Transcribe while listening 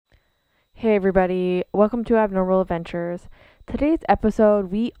Hey everybody, welcome to Abnormal Adventures. Today's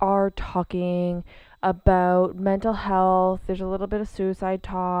episode, we are talking about mental health. There's a little bit of suicide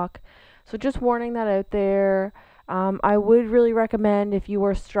talk. So, just warning that out there. I would really recommend if you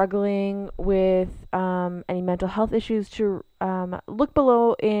are struggling with any mental health issues to look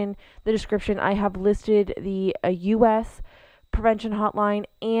below in the description. I have listed the US prevention hotline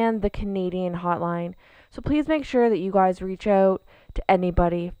and the Canadian hotline. So, please make sure that you guys reach out to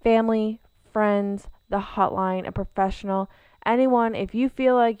anybody, family, friends, the hotline, a professional, anyone. If you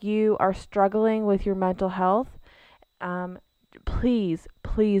feel like you are struggling with your mental health, um, please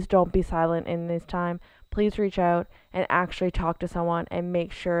don't be silent in this time. Please reach out and actually talk to someone and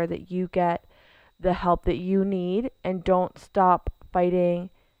make sure that you get the help that you need and don't stop fighting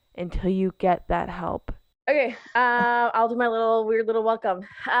until you get that help. Okay, I'll do my weird little welcome.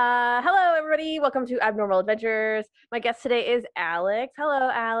 Hello, everybody. Welcome to Abnormal Adventures. My guest today is Alex.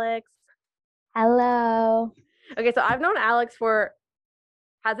 Hello, Alex. Hello. Okay, so I've known Alex for,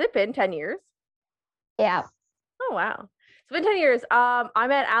 has it been 10 years? Yeah. Oh, wow. It's been 10 years. I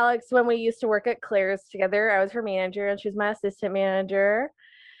met Alex when we used to work at Claire's together. I was her manager and she was my assistant manager.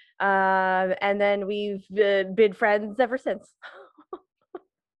 And then we've been friends ever since.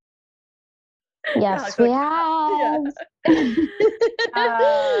 Yes, Alex, we like, yeah.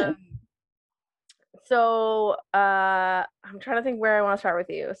 have. I'm trying to think where I want to start with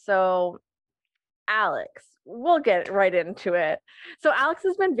you. So, Alex, we'll get right into it. So, Alex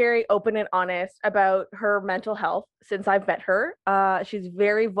has been very open and honest about her mental health since I've met her. She's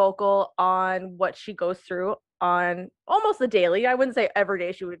very vocal on what she goes through on almost the daily. I wouldn't say every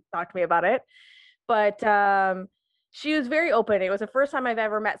day she would talk to me about it, but she was very open. It was the first time I've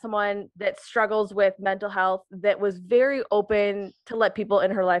ever met someone that struggles with mental health that was very open to let people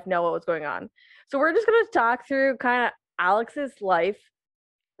in her life know what was going on. So, we're just going to talk through kind of Alex's life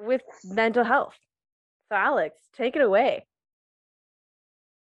with mental health. So, Alex, take it away.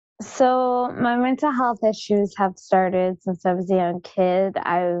 So, my mental health issues have started since I was a young kid.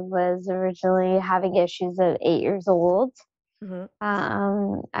 I was originally having issues at 8 years old. Mm-hmm.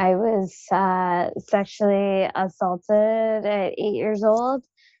 I was sexually assaulted at 8 years old,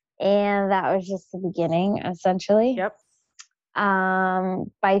 and that was just the beginning, essentially. Yep.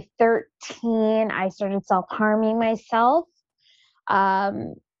 By 13, I started self-harming myself.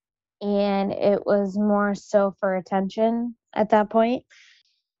 Um, and it was more so for attention at that point.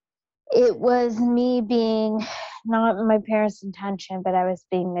 It was me being not my parents' intention, but I was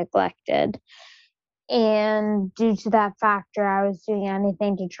being neglected. And due to that factor, I was doing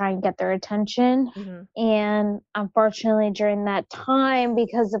anything to try and get their attention. Mm-hmm. And unfortunately, during that time,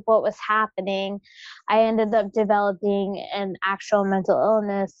 because of what was happening, I ended up developing an actual mental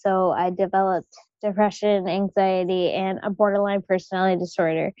illness. So I developed depression, anxiety, and a borderline personality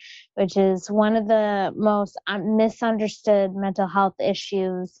disorder, which is one of the most misunderstood mental health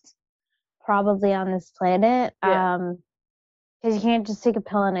issues probably on this planet. Yeah. Because you can't just take a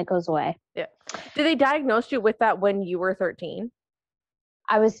pill and it goes away. Yeah. Did they diagnose you with that when you were 13?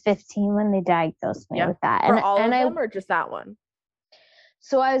 I was 15 when they diagnosed me with that. For all of them or just that one?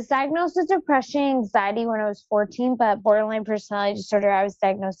 So I was diagnosed with depression and anxiety when I was 14, but borderline personality disorder, I was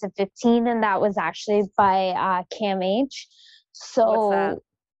diagnosed at 15, and that was actually by CAMH. So what's that?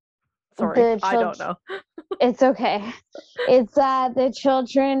 Sorry, I don't know. It's okay. It's the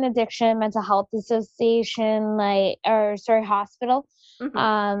Children Addiction Mental Health Association, hospital.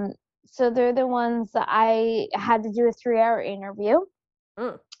 Mm-hmm. So they're the ones that I had to do a 3-hour interview.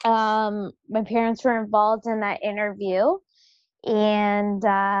 My parents were involved in that interview, and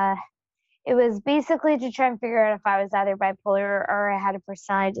it was basically to try and figure out if I was either bipolar or I had a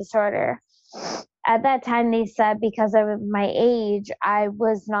personality disorder. At that time, they said because of my age, I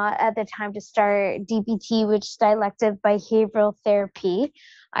was not at the time to start DBT, which is dialective behavioral therapy.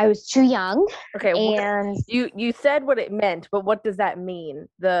 I was too young. Okay, and you said what it meant, but what does that mean?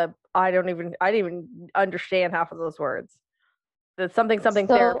 I didn't even understand half of those words. The something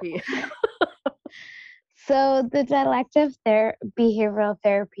therapy. So the dialective behavioral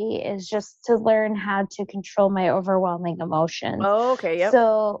therapy is just to learn how to control my overwhelming emotions. Oh, okay, yep.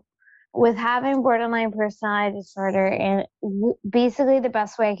 So with having borderline personality disorder, and basically the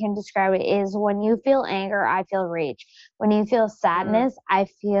best way I can describe it is when you feel anger, I feel rage. When you feel sadness, I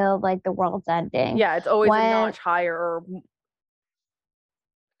feel like the world's ending. Yeah, it's always a notch higher.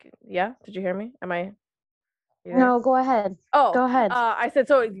 Yeah, did you hear me? Am I? No, go ahead. Oh, go ahead. I said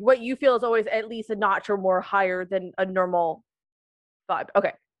so. What you feel is always at least a notch or more higher than a normal vibe.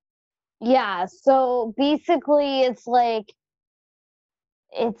 Okay. Yeah. So basically, it's like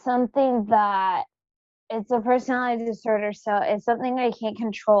it's something that it's a personality disorder, so it's something I can't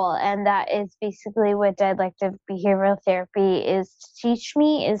control, and that is basically what dialectic behavioral therapy is to teach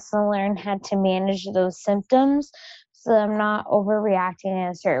me, is to learn how to manage those symptoms so that I'm not overreacting in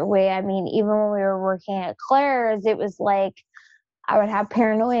a certain way. I mean, even when we were working at Claire's, it was like I would have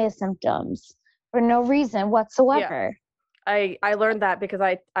paranoia symptoms for no reason whatsoever. I learned that because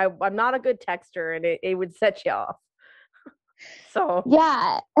I'm not a good texter, and it would set you off. So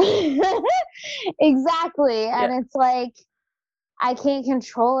Yeah, exactly. yeah. And it's like, I can't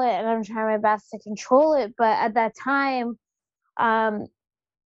control it, and I'm trying my best to control it. But at that time, um,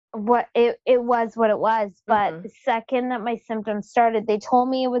 it was what it was. But Mhm. the second that my symptoms started, they told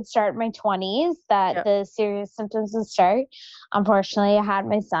me it would start in my 20s, that Yeah. the serious symptoms would start. Unfortunately, I had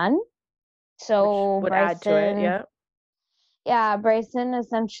my son. Which So would add to it, yeah. Bryson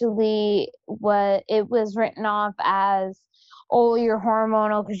essentially, what it was written off as, oh, you're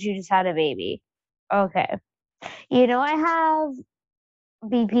hormonal because you just had a baby. Okay. I have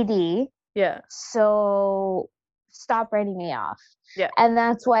BPD, Yeah. so stop writing me off. Yeah. And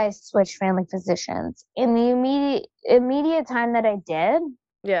that's why I switched family physicians. In the immediate time that I did,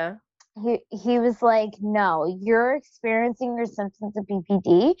 Yeah. he was like, "No, you're experiencing your symptoms of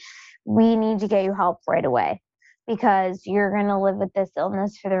BPD. We need to get you help right away because you're going to live with this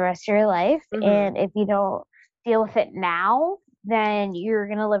illness for the rest of your life. Mhm. And if you don't deal with it now, then you're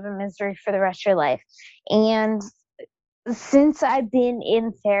going to live in misery for the rest of your life." And since I've been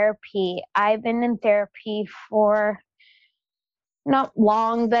in therapy for not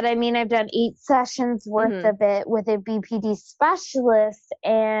long, but I mean, I've done 8 sessions worth Mhm. of it with a BPD specialist.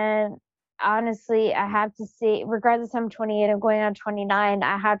 And honestly, I have to say, regardless, I'm 28, I'm going on 29.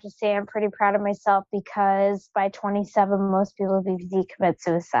 I have to say, I'm pretty proud of myself because by 27, most people with BPD commit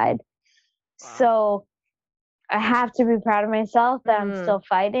suicide. Wow. So I have to be proud of myself that I'm Mhm. still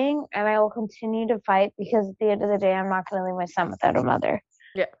fighting, and I will continue to fight because at the end of the day, I'm not going to leave my son without a mother.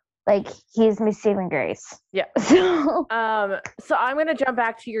 Yeah. Like, he's my saving grace. Yeah. So, So I'm gonna jump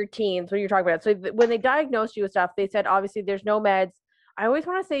back to your teens when you're talking about it. So when they diagnosed you with stuff, they said obviously there's no meds. I always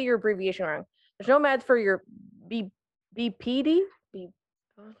want to say your abbreviation wrong. There's no meds for your B BPD B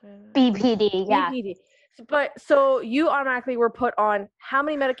BPD, yeah. BPD. But so you automatically were put on how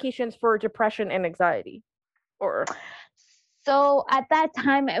many medications for depression and anxiety, or So at that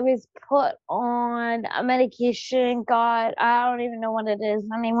time, I was put on a medication. God, I don't even know what it is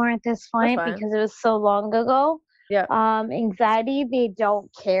anymore at this that's point fine. because it was so long ago. Yeah. Anxiety, they don't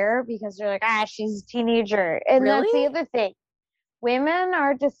care because they're like, she's a teenager. And that's the Really? other thing. Women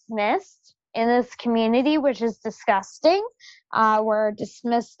are dismissed in this community, which is disgusting. We're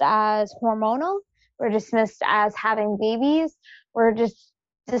dismissed as hormonal. We're dismissed as having babies. We're just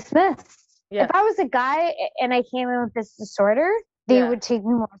dismissed. If Yeah. I was a guy and I came in with this disorder, they Yeah. would take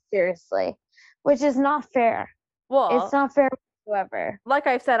me more seriously, which is not fair. It's Well, not fair whatsoever. like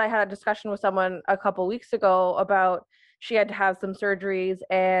I said, I had a discussion with someone a couple weeks ago about she had to have some surgeries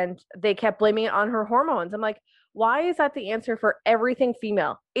and they kept blaming it on her hormones. I'm like, why is that the answer for everything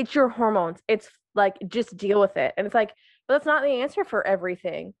female? It's your hormones. It's like, just deal with it. And it's like, but that's not the answer for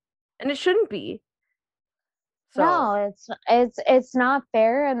everything. And it shouldn't be. So, No, it's not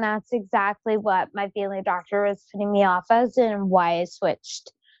fair, and that's exactly what my family doctor was putting me off as, and why I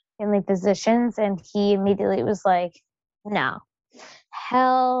switched family physicians. And he immediately was like, "No,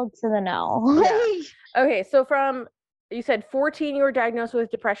 hell to the no." yeah. Okay. So, from you said 14, you were diagnosed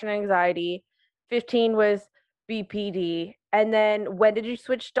with depression and anxiety, 15 was BPD. And then when did you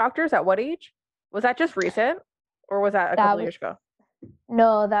switch doctors? At what age? Was that just recent or was that a That couple was years ago?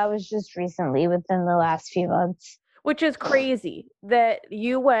 no, that was just recently within the last few months. Which is crazy that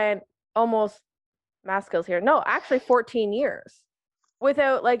you went almost math skills here. No, actually 14 years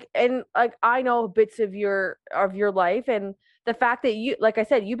without like, and like I know bits of your life, and the fact that you, like I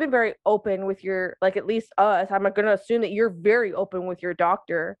said, you've been very open with your, like, at least us, I'm going to assume that you're very open with your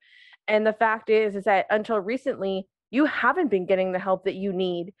doctor. And the fact is that until recently you haven't been getting the help that you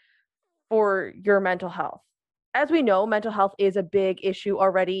need for your mental health. As we know, mental health is a big issue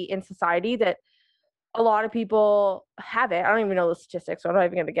already in society, that a lot of people have it. I don't even know the statistics, so I'm not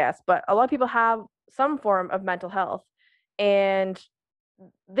even going to guess, but a lot of people have some form of mental health, and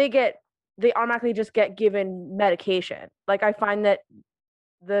they get they automatically just get given medication. Like, I find that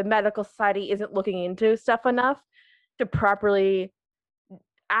the medical society isn't looking into stuff enough to properly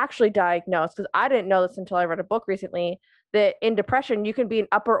actually diagnose, because I didn't know this until I read a book recently, that in depression you can be an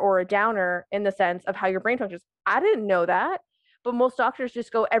upper or a downer in the sense of how your brain functions. I didn't know that, but most doctors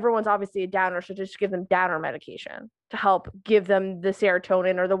just go, everyone's obviously a downer, so just give them downer medication to help give them the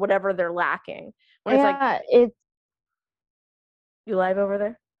serotonin or the whatever they're lacking, when it's like, Yeah, it's you live over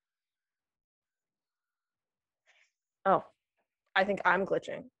there. Oh, I think I'm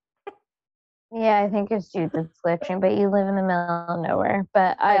glitching. Yeah, I think it's you that's glitching, but you live in the middle of nowhere.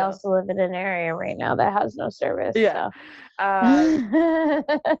 But I I know. also live in an area right now that has no service, Yeah. so.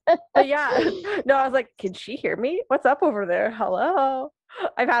 But yeah, no, I was like, can she hear me? What's up over there? Hello.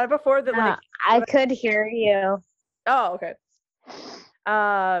 I've had it before that No, like I could hear you. oh, okay.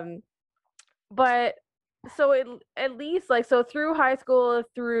 Um, but so at least like so through high school,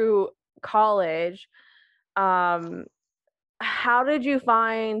 through college, um, how did you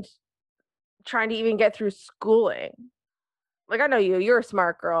find trying to even get through schooling? Like I know you're a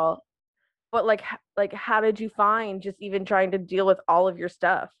smart girl, but like how did you find just even trying to deal with all of your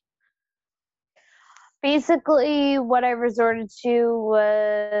stuff? Basically, what I resorted to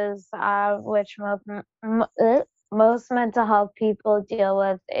was, which most mental health people deal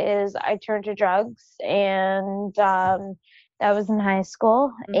with, is I turned to drugs, and that was in high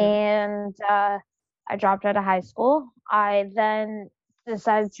school. Mm-hmm. And I dropped out of high school. I then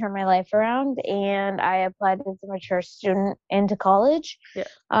decided to turn my life around, and I applied as a mature student into college. Yeah.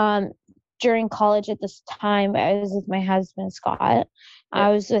 Um, During college at this time, I was with my husband, Scott. Yeah. I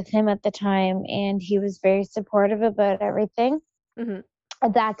was with him at the time, and he was very supportive about everything. Mm-hmm.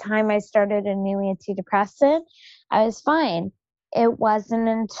 At that time, I started a new antidepressant. I was fine. It wasn't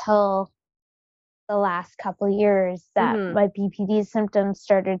until the last couple of years that Mm-hmm. my BPD symptoms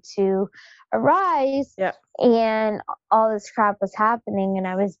started to arise, Yeah. and all this crap was happening, and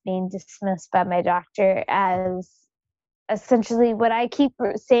I was being dismissed by my doctor as essentially, what I keep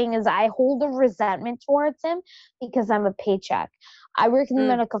saying is I hold a resentment towards him because I'm a paycheck. I work in the Mm.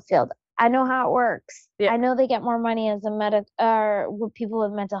 medical field. I know how it works. Yeah. I know they get more money as a medic or with people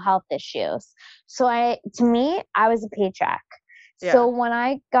with mental health issues. So to me, I was a paycheck. Yeah. So when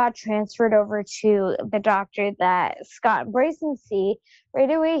I got transferred over to the doctor that Scott Bryson see, right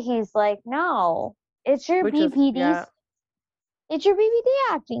away he's like, "No, it's your Which is BPD, yeah. it's your BPD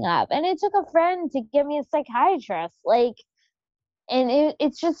acting up." And it took a friend to give me a psychiatrist. Like, and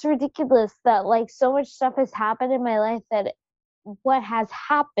it's just ridiculous that like so much stuff has happened in my life that what has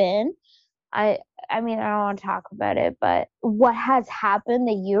happened, i I mean, I don't want to talk about it, but what has happened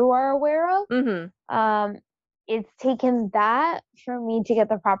that you are aware of, Mm-hmm. um it's taken that for me to get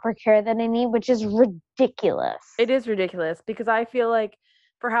the proper care that I need, which is ridiculous. It is ridiculous because I feel like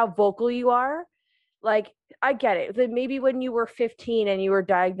for how vocal you are, like I get it. That maybe when you were 15 and you were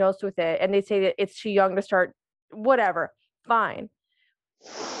diagnosed with it and they say that it's too young to start whatever, fine.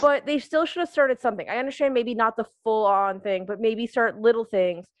 But they still should have started something. I understand maybe not the full on thing, but maybe start little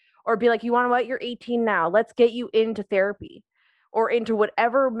things or be like, you want to what? You're 18 now. Let's get you into therapy or into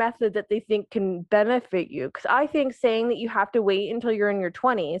whatever method that they think can benefit you. Because I think saying that you have to wait until you're in your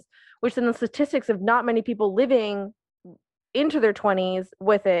 20s, which in the statistics of not many people living into their 20s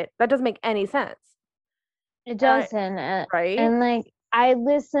with it, that doesn't make any sense. It Uh, doesn't. right? And like, I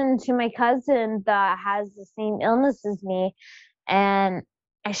listen to my cousin that has the same illness as me, and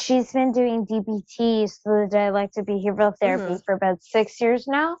she's been doing DBT, so the dialectic behavioral therapy, Mm-hmm. for about 6 years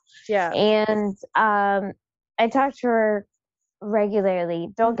now. Yeah. And I talk to her regularly.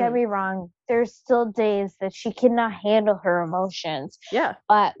 Don't get Mm-hmm. me wrong, there's still days that she cannot handle her emotions. Yeah.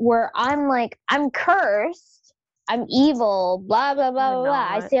 But where I'm like, I'm cursed, I'm evil, blah blah blah You're blah blah.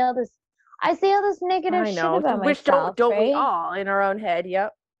 not. I say all this negative I shit know. about Which myself, don't we right? all in our own head?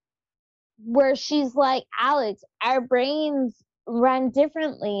 Yep. Where she's like, Alex, our brains run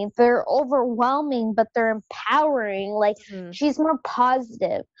differently. They're overwhelming, but they're empowering. Like, Mm-hmm. she's more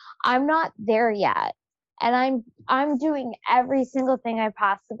positive. I'm not there yet. And I'm doing every single thing I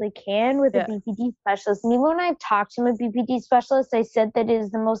possibly can with a Yeah. BPD specialist. And even when I've talked to a BPD specialist, I said that it is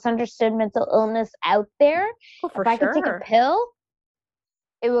the most understood mental illness out there. Oh, for If I could take a sure. pill,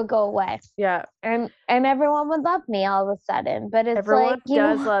 it would go away. Yeah. And everyone would love me all of a sudden. But it's Everyone like, you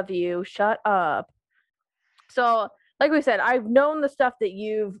does know, love you. Shut up. So, like we said, I've known the stuff that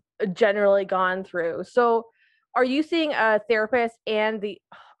you've generally gone through. So, are you seeing a therapist and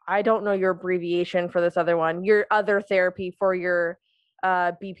I don't know your abbreviation for this other one, your other therapy for your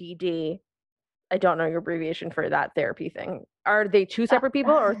BPD? I don't know your abbreviation for that therapy thing. Are they two separate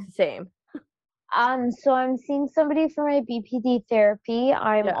people or it's the same? So I'm seeing somebody for my BPD therapy.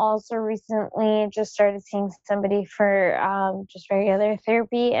 I'm Yeah. also recently just started seeing somebody for just regular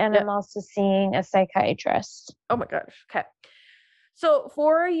therapy, and Yeah. I'm also seeing a psychiatrist. Oh my gosh. Okay. So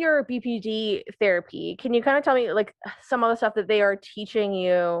for your BPD therapy, can you kind of tell me like some of the stuff that they are teaching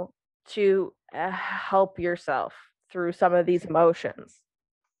you to help yourself through some of these emotions?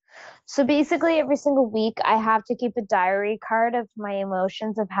 So basically, every single week, I have to keep a diary card of my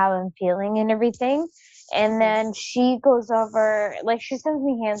emotions, of how I'm feeling and everything. And then she goes over, like, she sends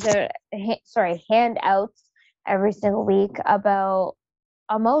me handouts every single week about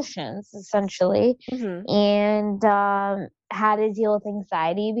emotions, essentially, Mhm. and how to deal with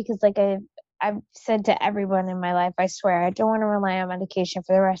anxiety, because like I've said to everyone in my life, I swear, I don't want to rely on medication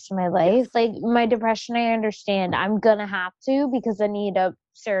for the rest of my life. Yes. Like my depression, I understand. I'm gonna have to because I need a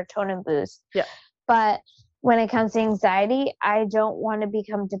serotonin boost. Yeah. But when it comes to anxiety, I don't want to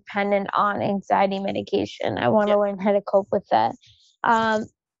become dependent on anxiety medication. I want Yeah. to learn how to cope with that. Um,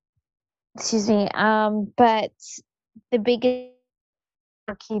 excuse me. But the biggest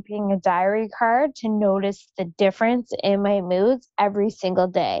for keeping a diary card to notice the difference in my moods every single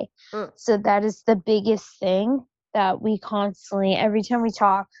day. Mm. So that is the biggest thing that we constantly, every time we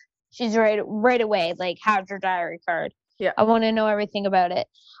talk, she's right away like, how's your diary card? Yeah. I want to know everything about it.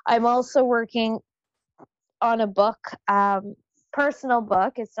 I'm also working on a book, personal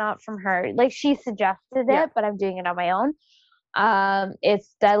book. It's not from her. Like she suggested Yeah. it, but I'm doing it on my own.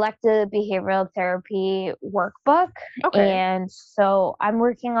 It's dialectic behavioral therapy workbook, Okay. and so I'm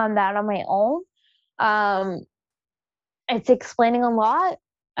working on that on my own. Um, it's explaining a lot.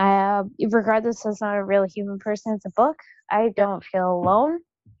 Regardless, it's not a real human person. It's a book. I Yeah. don't feel alone.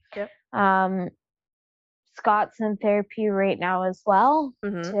 Yeah. Um, Scott's in therapy right now as well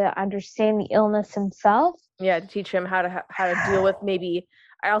Mhm. to understand the illness himself. Yeah, to teach him how to deal with maybe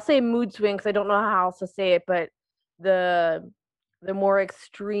I'll say mood swings. I don't know how else to say it, but the the more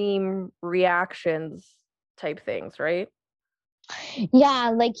extreme reactions type things, right? Yeah,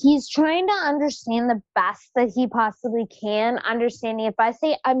 like he's trying to understand the best that he possibly can. Understanding if I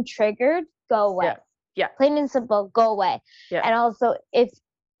say I'm triggered, go away. Yeah. Yeah. Plain and simple, go away. Yeah. And also, if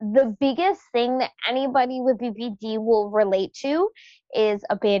the biggest thing that anybody with BPD will relate to is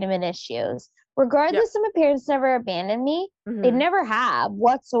abandonment issues. Yeah. Regardless of my parents never abandoned me, they Mhm. never have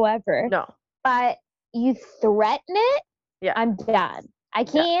whatsoever. No. But you threaten it, Yeah. I'm done. I Yeah.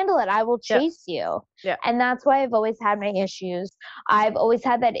 can't handle it. I will Yeah. chase you. Yeah. And that's why I've always had my issues. I've always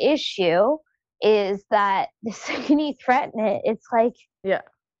had that issue is that the second you threaten it, it's like, Yeah.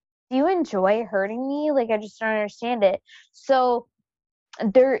 do you enjoy hurting me? Like, I just don't understand it. So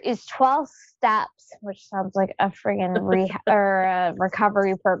there is 12 steps, which sounds like a friggin' or a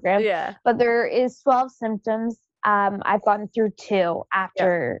recovery program, Yeah. but there is 12 symptoms. I've gotten through 2 Yeah.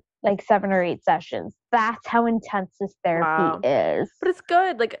 after like 7 or 8 sessions. That's how intense this therapy Wow. is. But it's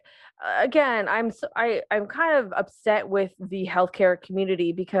good. Like again, I'm kind of upset with the healthcare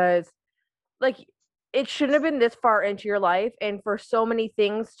community because like it shouldn't have been this far into your life and for so many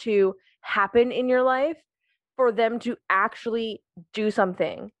things to happen in your life for them to actually do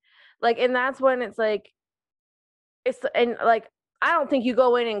something. Like and that's when it's like it's and like I don't think you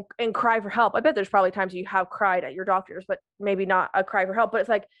go in and cry for help. I bet there's probably times you have cried at your doctors, but maybe not a cry for help. But it's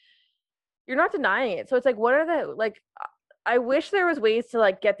like you're not denying it. So it's like, what are the like? I wish there was ways to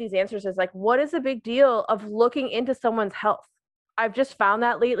like get these answers. Is like, what is the big deal of looking into someone's health? I've just found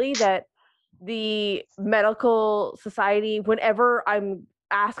that lately that the medical society, whenever I'm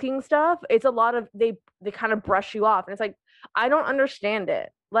asking stuff, it's a lot of they kind of brush you off, and it's like I don't understand it.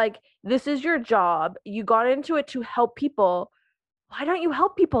 Like this is your job. You got into it to help people. Why don't you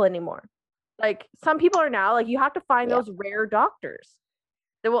help people anymore? Like some people are now like you have to find Yeah. those rare doctors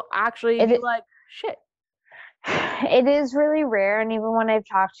that will actually be It like, shit. it is really rare, and even when I've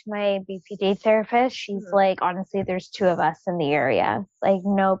talked to my BPD therapist, she's Mhm. like, honestly, there's 2 of us in the area. Like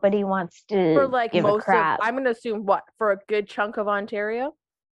nobody wants For to like give a most of, crap. I'm gonna assume what for a good chunk of Ontario,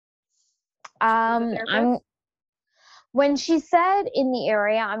 she's a I'm therapist. when she said in the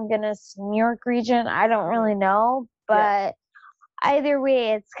area, I'm gonna assume New York region. I don't Mhm. really know, Yeah, but either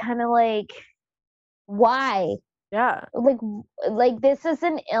way, it's kind of like, why? yeah, Like this is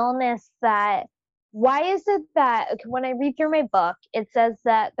an illness that. Why is it that when I read through my book, it says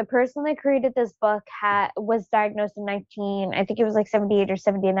that the person that created this book was diagnosed in 19, I think it was like 78 or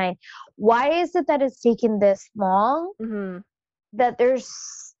 79. Why is it that it's taken this long hmm that there's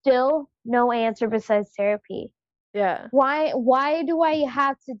still no answer besides therapy? yeah. Why do I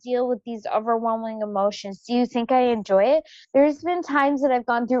have to deal with these overwhelming emotions? Do you think I enjoy it? There's been times that I've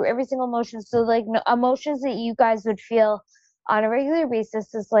gone through every single emotion. So like no, emotions that you guys would feel on a regular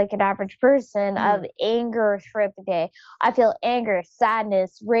basis as like an average person Mhm. of anger throughout the day. I feel anger,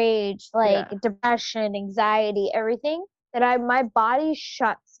 sadness, rage, like Yeah, depression, anxiety, everything that my body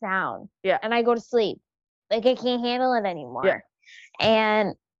shuts down yeah, and I go to sleep. Like I can't handle it yeah. anymore.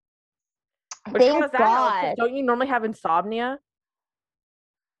 And Which how is thank that help? Because God. don't you normally have insomnia?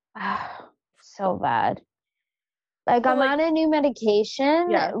 So bad. Like So I'm like, on a new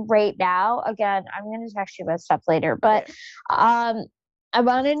medication yeah, right now. Again, I'm gonna text you about stuff later, but okay, um I'm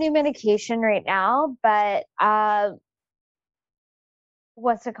on a new medication right now, but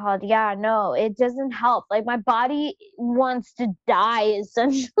what's it called? Yeah, no, it doesn't help. Like, my body wants to die,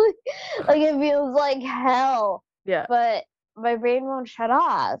 essentially. Like, it feels like hell, Yeah. but my brain won't shut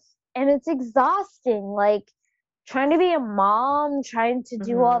off. And it's exhausting. Like, trying to be a mom, trying to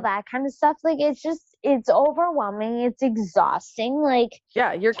do all that kind of stuff. Like, it's overwhelming. It's exhausting. Like,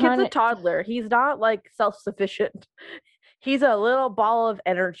 Yeah, your kid's a toddler. He's not like self-sufficient. He's a little ball of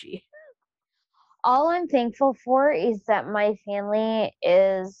energy. all I'm thankful for is that my family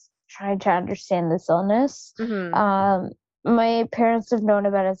is trying to understand this illness. My parents have known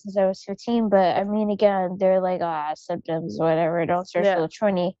about it since I was 15, but I mean, again, they're like, symptoms, whatever, don't start till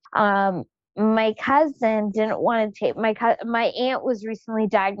 20. My cousin didn't want to take my aunt was recently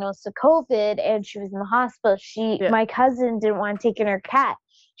diagnosed with COVID and she was in the hospital. My cousin didn't want to take in her cat.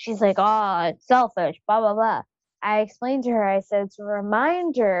 She's like, oh, it's selfish, blah, blah, blah. I explained to her, I said, it's a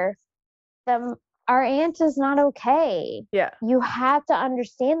reminder that our aunt is not okay. Yeah. You have to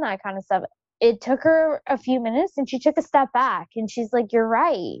understand that kind of stuff. It took her a few minutes and she took a step back and she's like, you're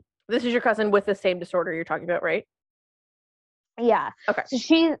right. This is your cousin with the same disorder you're talking about, right? Yeah. Okay.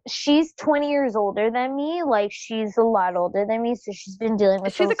 So she's 20 years older than me. Like, she's a lot older than me. So she's been dealing with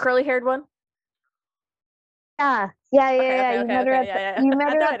Is she the curly-haired one? Yeah. You met her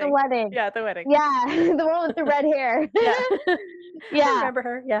at the wedding. Yeah, at the wedding. Yeah, the one with the red hair. Yeah. Yeah. I remember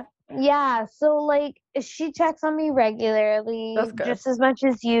her. Yeah. Yeah. So, like, she checks on me regularly, just as much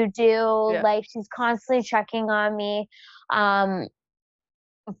as you do. Yeah. Like, she's constantly checking on me.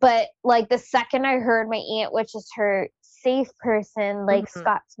 But, like, the second I heard my aunt, which is her safe person, like,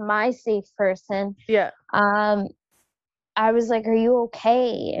 Scott's my safe person. Yeah. I was like, are you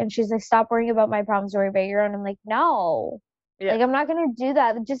okay? And she's like, stop worrying about my problems, worry about your own. I'm like, no. Yeah. Like, I'm not going to do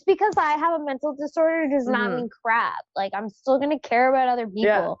that. Just because I have a mental disorder does not mean crap. Like, I'm still going to care about other people.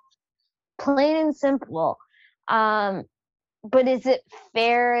 Yeah. Plain and simple. But is it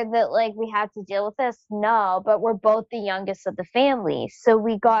fair that, like, we have to deal with this? No, but we're both the youngest of the family. So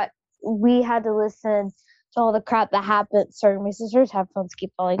we had to listen to all the crap that happened. Sorry, my sister's headphones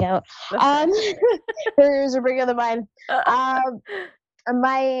keep falling out. Her ears are bigger than mine.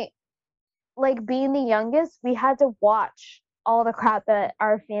 Being the youngest, we had to watch all the crap that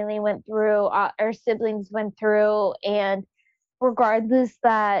our family went through, our siblings went through, and regardless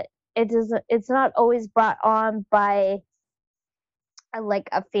that it's not always brought on by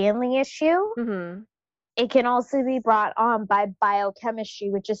a family issue. It can also be brought on by biochemistry,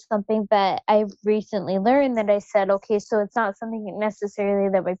 which is something that I've recently learned, that I said, okay, so it's not something necessarily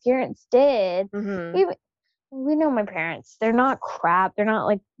that my parents did. We know my parents. They're not crap. They're not,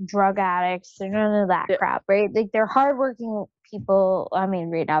 like, drug addicts. They're none of that crap, right? Like, they're hardworking people. I mean,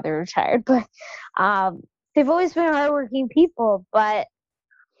 right now they're retired, but they've always been hardworking people. But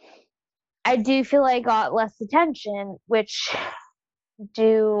I do feel like I got less attention, which...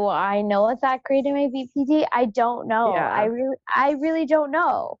 Do I know if that created my BPD? I don't know. Yeah. I really don't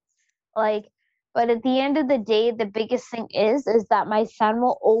know. Like, but at the end of the day, the biggest thing is that my son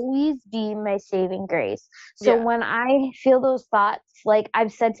will always be my saving grace. So when I feel those thoughts, like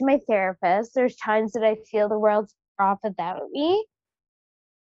I've said to my therapist, there's times that I feel the world's off without me.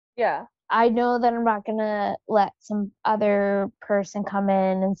 Yeah. I know that I'm not going to let some other person come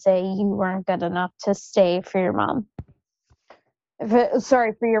in and say you weren't good enough to stay for your mom.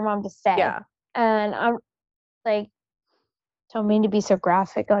 For your mom to stay. Yeah. And I'm like, don't mean to be so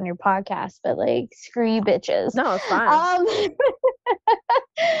graphic on your podcast, but, like, screw you bitches. No, it's fine.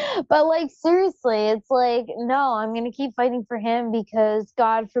 But, like, seriously, it's like, no, I'm going to keep fighting for him because,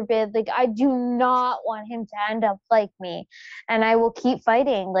 God forbid, like, I do not want him to end up like me. And I will keep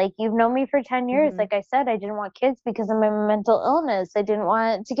fighting. Like, you've known me for 10 years. Like I said, I didn't want kids because of my mental illness. I didn't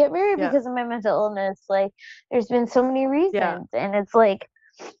want to get married because of my mental illness. Like, there's been so many reasons. Yeah. And it's like,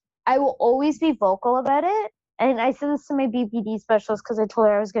 I will always be vocal about it. And I said this to my BPD specialist because I told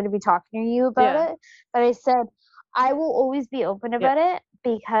her I was going to be talking to you about it. But I said, I will always be open about it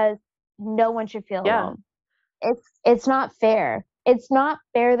because no one should feel alone. It's not fair. It's not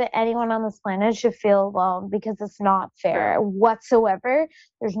fair that anyone on this planet should feel alone because it's not fair whatsoever.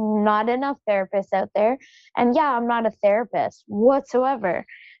 There's not enough therapists out there. And yeah, I'm not a therapist whatsoever.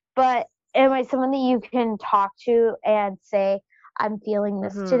 But am I someone that you can talk to and say, I'm feeling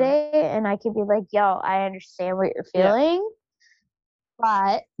this today, and I can be like, yo, I understand what you're feeling,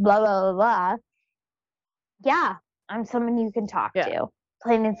 but blah, blah, blah, blah. Yeah, I'm someone you can talk to.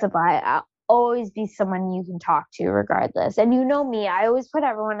 Plain and simple. I'll always be someone you can talk to regardless. And you know me, I always put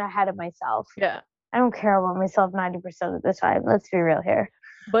everyone ahead of myself. Yeah. I don't care about myself 90% of the time. Let's be real here.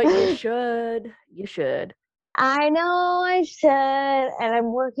 But you should. You should. I know I should, and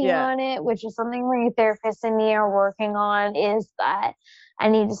I'm working Yeah. on it, which is something my therapist and me are working on, is that I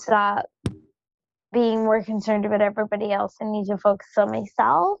need to stop being more concerned about everybody else and need to focus on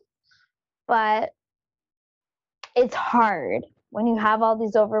myself. But it's hard when you have all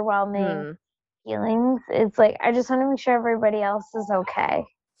these overwhelming Hmm. feelings. It's like I just want to make sure everybody else is okay.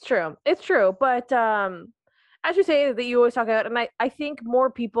 It's true. It's true. But as you say that you always talk about, and I think more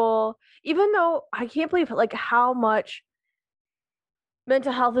people, even though I can't believe like how much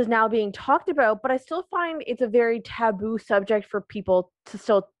mental health is now being talked about, but I still find it's a very taboo subject for people to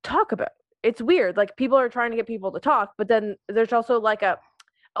still talk about. It's weird. Like people are trying to get people to talk, but then there's also like a,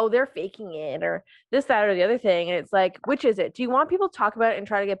 oh, they're faking it or this, that, or the other thing. And it's like, which is it? Do you want people to talk about it and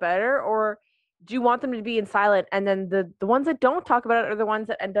try to get better? Or do you want them to be in silent? And then the ones that don't talk about it are the ones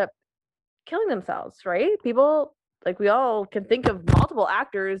that end up killing themselves, right? People, like we all can think of multiple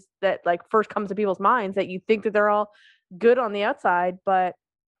actors that like first comes to people's minds that you think that they're all good on the outside, but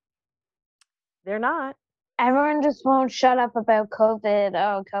they're not. Everyone just won't shut up about COVID.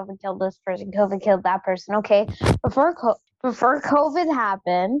 Oh, COVID killed this person. COVID killed that person. Okay, before COVID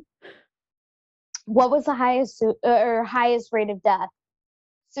happened, what was the highest rate of death?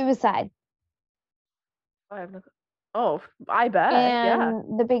 Suicide. I have no, oh, I bet. Yeah.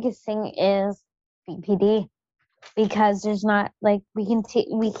 And the biggest thing is BPD, because there's not like we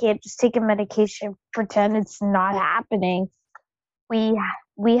can't just take a medication, pretend it's not happening. We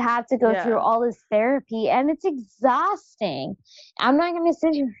we have to go through Yeah. all this therapy, and it's exhausting. I'm not gonna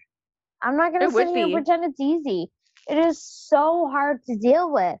sit here. I'm not gonna It sit would here and be. pretend it's easy. It is so hard to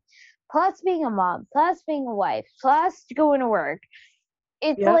deal with. Plus being a mom, plus being a wife, plus going to work.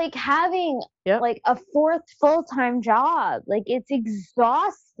 It's Yep. like having Yep. like a fourth full-time job. Like it's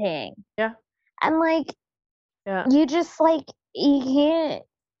exhausting. Yeah. And like Yeah. you just like you can't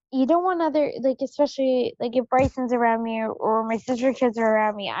you don't want other like especially like if Bryson's around me or my sister kids are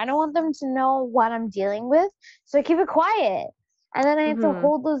around me, I don't want them to know what I'm dealing with. So I keep it quiet. And then I have to Mm-hmm.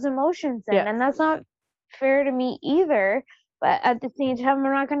 hold those emotions in. Yeah. And that's not fair to me either. But at the same time,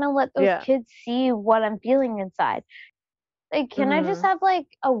 I'm not gonna let those Yeah. kids see what I'm feeling inside. Like, can I just Mm-hmm. have like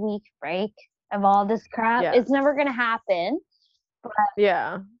a week break of all this crap? Yeah. It's never gonna happen.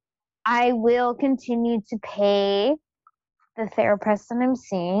 Yeah. I will continue to pay the therapist that I'm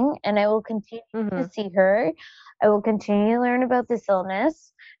seeing, and I will continue to Mm-hmm. see her. I will continue to learn about this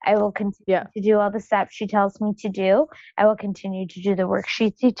illness. I will continue Yeah. to do all the steps she tells me to do. I will continue to do the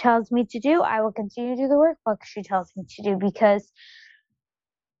worksheets she tells me to do. I will continue to do the workbook she tells me to do because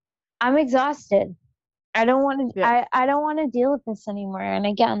I'm exhausted. I don't want to. Yeah. I don't want to deal with this anymore. And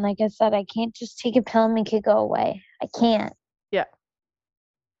again, like I said, I can't just take a pill and make it go away. I can't. Yeah.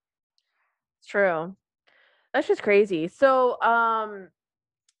 It's true. That's just crazy. So,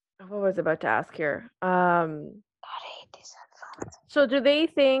 what was I about to ask here? God, I hate these headphones. So do they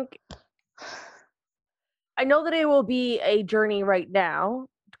think, I know that it will be a journey right now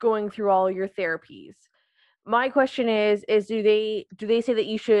going through all your therapies. My question is do they say that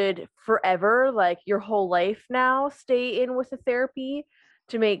you should forever, like your whole life now, stay in with the therapy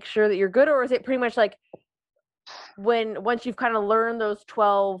to make sure that you're good, or is it pretty much like when once you've kind of learned those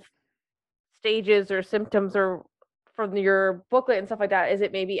 12 stages or symptoms or from your booklet and stuff like that, is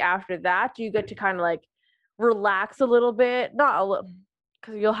it maybe after that do you get to kind of like relax a little bit? Not a little,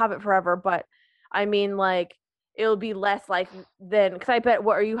 because you'll have it forever, but I mean like it'll be less like then, because I bet,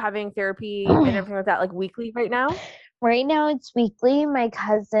 what are you having therapy and everything like that like weekly right now? Right now it's weekly. My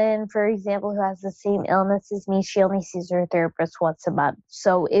cousin, for example, who has the same illness as me, she only sees her therapist once a month.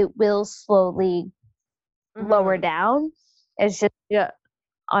 So it will slowly lower Mm-hmm. down. It's just Yeah.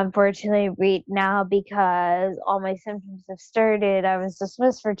 unfortunately right now because all my symptoms have started. I was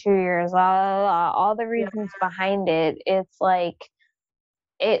dismissed for 2 years. All the Yeah. reasons behind it. It's like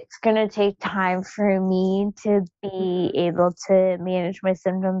it's gonna take time for me to be Mm-hmm. able to manage my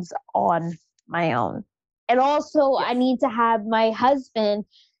symptoms on my own. And also, I Yes. need to have my husband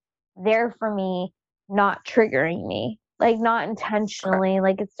there for me, not triggering me, like not Correct. intentionally.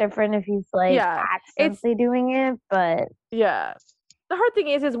 Like it's different if he's like Yeah. It's, accidentally doing it, but yeah. The hard thing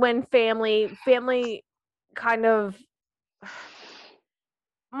is when family kind of,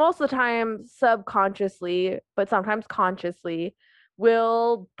 most of the time subconsciously, but sometimes consciously,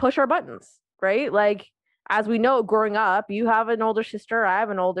 will push our buttons, right? Like, as we know, growing up, you have an older sister, I have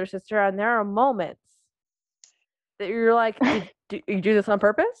an older sister, and there are moments that you're like, did you do this on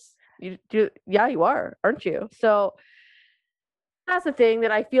purpose? You do, yeah, you are, aren't you? So that's the thing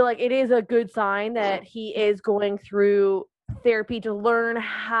that I feel like it is a good sign that he is going through therapy to learn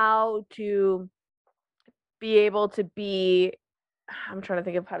how to be able to be, I'm trying to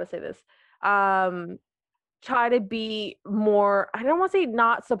think of how to say this. Um try to be more, I don't want to say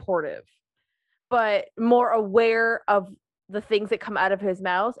not supportive, but more aware of the things that come out of his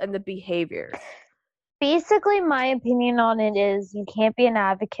mouth and the behaviors. Basically, my opinion on it is you can't be an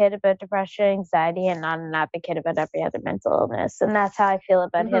advocate about depression, anxiety, and not an advocate about every other mental illness. And that's how I feel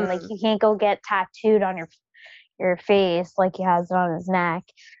about him. Like, you can't go get tattooed on your face like he has it on his neck.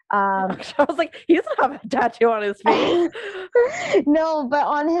 I was like, he doesn't have a tattoo on his face. No, but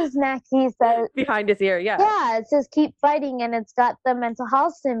on his neck he says behind his ear, yeah, it says keep fighting, and it's got the mental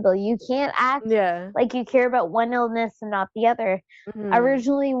health symbol. You can't act like you care about one illness and not the other.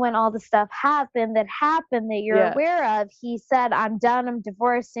 Originally, when all the stuff happened that you're aware of, he said, I'm done, I'm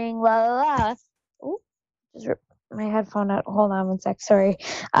divorcing, la la la. Ooh, just ripped my headphone out. Hold on one sec, sorry.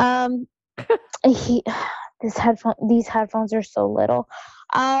 These headphones are so little.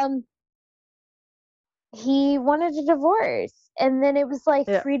 He wanted a divorce, and then it was like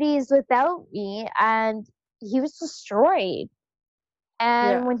 3 days without me, and he was destroyed.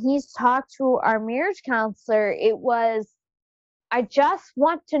 And when he's talked to our marriage counselor, it was, I just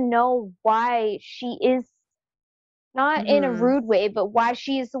want to know why she is not in a rude way, but why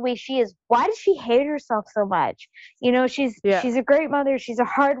she is the way she is. Why does she hate herself so much? You know, she's a great mother, she's a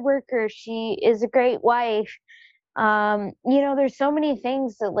hard worker, she is a great wife. You know, there's so many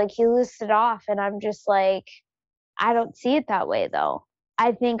things that like he listed off, and I'm just like, I don't see it that way though.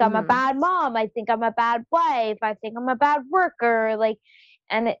 I think I'm a bad mom, I think I'm a bad wife, I think I'm a bad worker, like,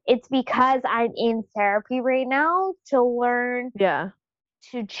 and it's because I'm in therapy right now to learn to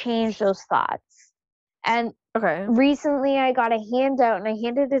change those thoughts. And recently I got a handout and I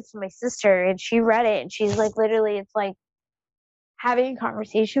handed it to my sister, and she read it, and she's like, literally, it's like having a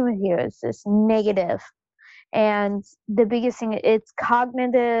conversation with you is this negative. And the biggest thing, it's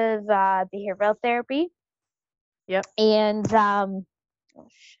cognitive behavioral therapy. And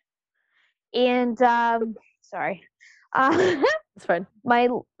sorry. It's fine. My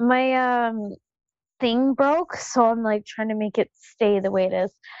thing broke, so I'm like trying to make it stay the way it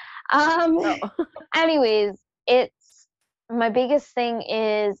is. Anyways, it's, my biggest thing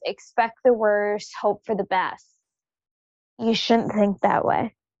is expect the worst, hope for the best. You shouldn't think that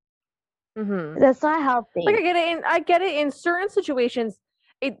way. That's not healthy. Like, I get it in certain situations,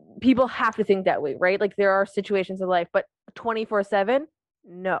 people have to think that way, right? Like, there are situations in life, but 24/7,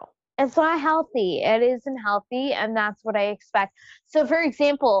 no. It's not healthy. It isn't healthy, and that's what I expect. So, for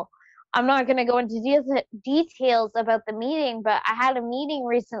example, I'm not going to go into details about the meeting, but I had a meeting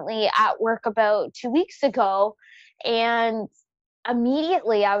recently at work about 2 weeks ago, and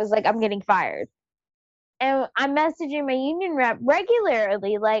immediately I was like, I'm getting fired. And I'm messaging my union rep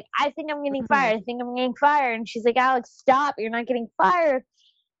regularly, like, I think I'm getting fired. I think I'm getting fired. And she's like, Alex, stop. You're not getting fired.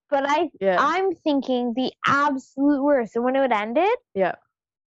 But I'm thinking the absolute worst. And when it ended, I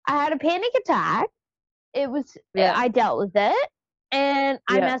had a panic attack. It was, I dealt with it. And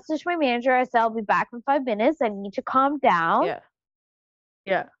I messaged my manager. I said, I'll be back in 5 minutes. I need to calm down.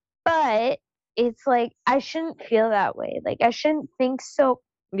 But it's like, I shouldn't feel that way. Like, I shouldn't think so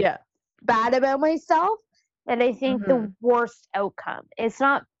bad about myself that I think the worst outcome. It's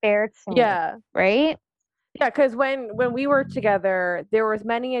not fair to me. Right? Yeah, because when we were together, there was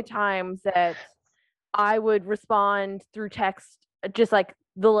many a times that I would respond through text, just like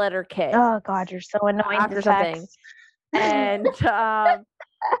the letter K. Oh God, you're so annoying after something. And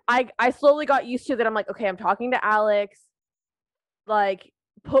I slowly got used to that. I'm like, okay, I'm talking to Alex. Like,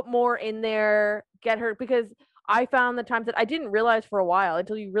 put more in there, get her, because I found the times that I didn't realize for a while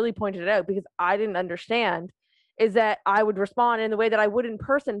until you really pointed it out, because I didn't understand, is that I would respond in the way that I would in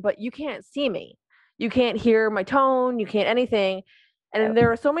person, but you can't see me. You can't hear my tone. You can't anything. And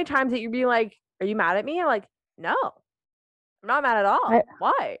there are so many times that you'd be like, are you mad at me? I'm like, no, I'm not mad at all.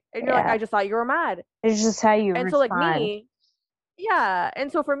 Why? And you're like, I just thought you were mad. It's just how you respond. So like me,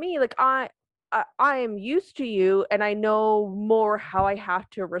 and so for me, like I am used to you, and I know more how I have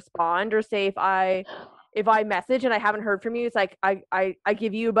to respond, or say if I message and I haven't heard from you, it's like I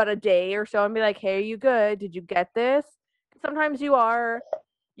give you about a day or so and be like, hey, are you good? Did you get this? Sometimes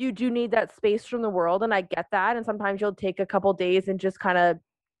you do need that space from the world, and I get that. And sometimes you'll take a couple days and just kind of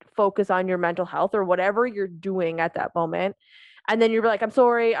focus on your mental health or whatever you're doing at that moment. And then you're like, I'm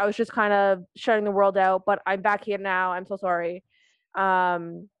sorry, I was just kind of shutting the world out, but I'm back here now. I'm so sorry.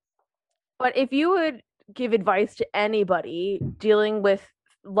 But if you would give advice to anybody dealing with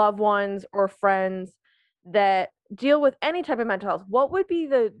loved ones or friends that deal with any type of mental health, what would be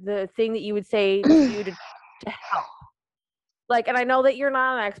the thing that you would say to you to help? Like, and I know that you're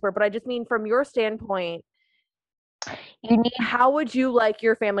not an expert, but I just mean from your standpoint, how would you like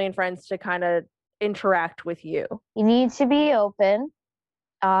your family and friends to kind of interact with you? You need to be open.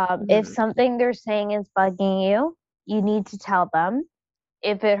 If Mhm. something they're saying is bugging you, you need to tell them.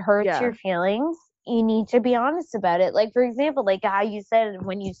 If it hurts Yeah. your feelings, you need to be honest about it. Like, for example, like how you said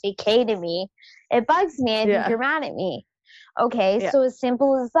when you say K to me, it bugs me. I think Yeah. you're mad at me. Okay, Yeah. so as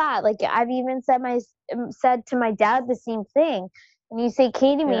simple as that. Like I've even said to my dad the same thing. When you say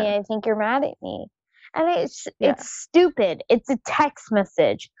K to me, Yeah. I think you're mad at me. And Yeah. it's stupid. It's a text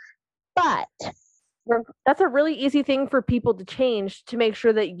message. But That's a really easy thing for people to change to make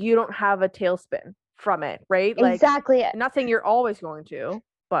sure that you don't have a tailspin from it, right? Like, exactly. I'm not saying you're always going to,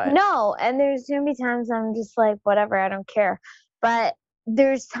 but No, and there's gonna be times I'm just like, whatever, I don't care. But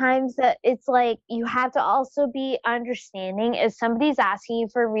there's times that it's like you have to also be understanding. If somebody's asking you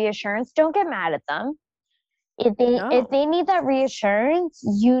for reassurance, don't get mad at them. If no. they need that reassurance,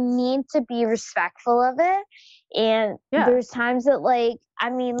 you need to be respectful of it. And Yeah. there's times that like I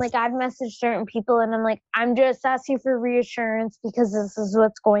mean, like I've messaged certain people and I'm like, I'm just asking for reassurance because this is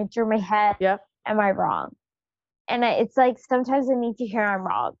what's going through my head. Yeah. Am I wrong? And it's like sometimes I need to hear I'm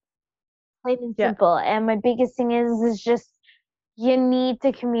wrong, plain and Yeah. simple. And my biggest thing is just you need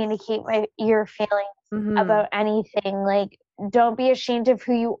to communicate your feelings Mhm. about anything. Like, don't be ashamed of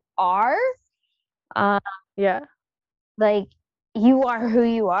who you are. Um, Yeah. like, you are who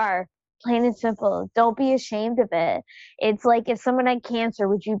you are, plain and simple. Don't be ashamed of it. It's like if someone had cancer,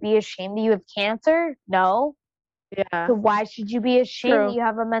 would you be ashamed that you have cancer? No. Yeah. So why should you be ashamed that True. you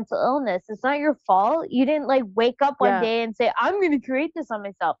have a mental illness? It's not your fault. You didn't like wake up one Yeah. day and say, I'm going to create this on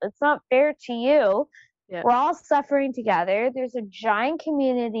myself. It's not fair to you. Yeah. We're all suffering together. There's a giant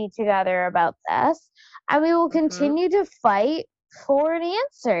community together about this. And we will Mhm. continue to fight for an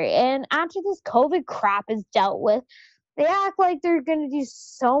answer. And after this COVID crap is dealt with, they act like they're going to do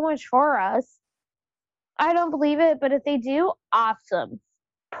so much for us. I don't believe it, but if they do, awesome.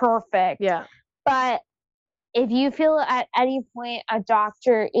 Perfect. Yeah. But if you feel at any point a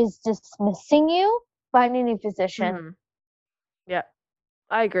doctor is dismissing you, find a new physician. Mhm. Yeah.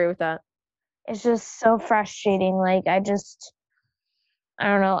 I agree with that. It's just so frustrating. Like, I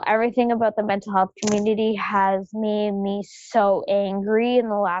don't know, everything about the mental health community has made me so angry in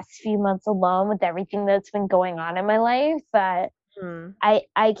the last few months alone with everything that's been going on in my life that Mm.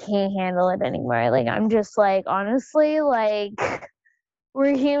 I can't handle it anymore. Like, I'm just like, honestly, like,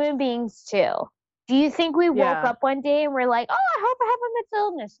 we're human beings too. Do you think we woke Yeah. up one day and we're like, oh, I hope I have a mental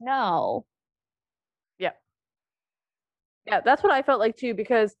illness? No. Yeah. Yeah, that's what I felt like too,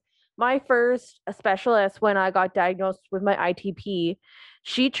 because my first specialist, when I got diagnosed with my ITP,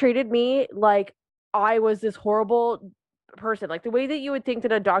 she treated me like I was this horrible person. Like the way that you would think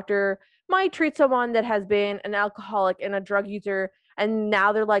that a doctor might treat someone that has been an alcoholic and a drug user, and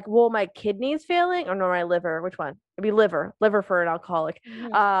now they're like, well, my kidney's failing, or no, my liver. Which one? It'd be liver for an alcoholic.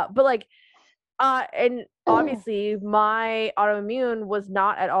 But like, and obviously my autoimmune was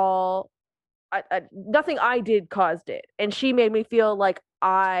not at all nothing I did caused it. And she made me feel like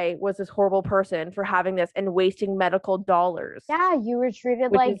I was this horrible person for having this and wasting medical dollars, Yeah, you were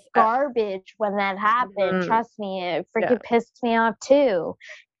treated which like is, garbage when that happened. mm, Trust me, it yeah, freaking pissed me off too.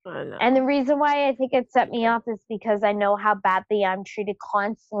 I And the know. reason why I think it set me off is because I know how badly I'm treated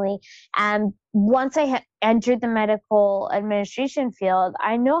constantly. And once I entered the medical administration field,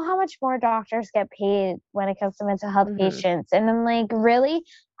 I know how much more doctors get paid when it comes to mental health Hmm. patients. And I'm like, really?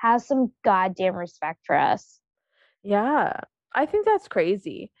 Have some goddamn respect for us. Yeah, I think that's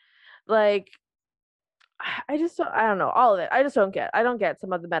crazy. Like, I don't know, all of it. I don't get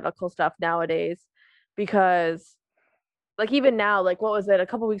some of the medical stuff nowadays because like even now, like what was it? A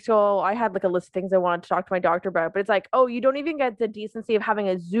couple weeks ago, I had like a list of things I wanted to talk to my doctor about, but it's like, oh, you don't even get the decency of having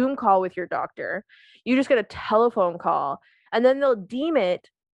a Zoom call with your doctor. You just get a telephone call, and then they'll deem it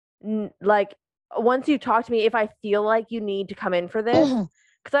like once you talk to me, if I feel like you need to come in for this,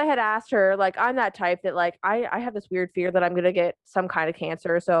 because I had asked her, like, I'm that type that like I have this weird fear that I'm gonna get some kind of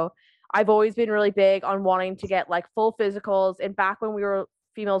cancer, so I've always been really big on wanting to get like full physicals. And back when we were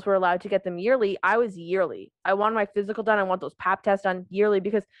females were allowed to get them yearly, I was yearly. I want my physical done. I want those pap tests done yearly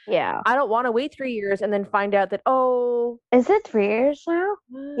because Yeah. I don't want to wait 3 years and then find out that, oh, Is it 3 years now?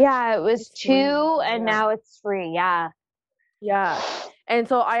 Yeah, it was it's 3 two and now. now it's three. Yeah. Yeah. And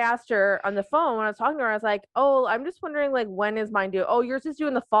so I asked her on the phone when I was talking to her, I was like, oh, I'm just wondering, like, when is mine due? Oh, yours is due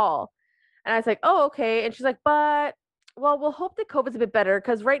in the fall. And I was like, oh, okay. And she's like, but, well, we'll hope that COVID's a bit better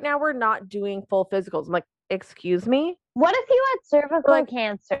because right now we're not doing full physicals. I'm like, excuse me? What if you had cervical Like,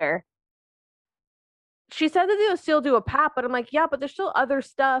 cancer? she said that they'll still do a pap, but I'm like, yeah, but there's still other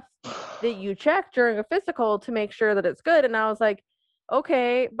stuff that you check during a physical to make sure that it's good. And I was like,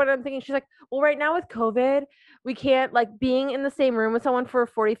 okay. But I'm thinking, she's like, well, right now with COVID, we can't, like, being in the same room with someone for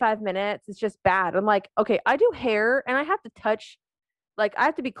 45 minutes. It's just bad. I'm like, okay, I do hair and I have to touch like I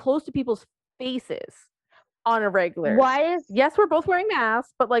have to be close to people's faces on a regular. Why Yes, we're both wearing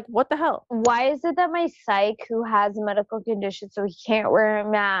masks, but like, what the hell? is it that my psych, who has a medical condition, so he can't wear a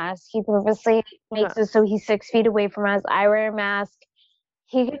mask, he purposely makes it so he's 6 feet away from us? I wear a mask.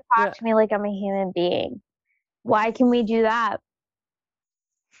 He can talk to me like I'm a human being. Why can we do that?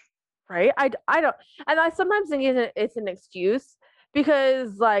 Right? I don't, and I sometimes think it's an excuse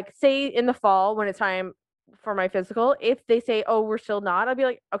because, like, say in the fall when it's time for my physical, if they say, oh, we're still not, I'd be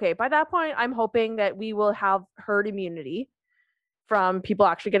like, okay, by that point, I'm hoping that we will have herd immunity from people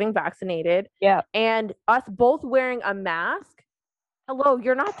actually getting vaccinated. Yeah. And us both wearing a mask. Hello,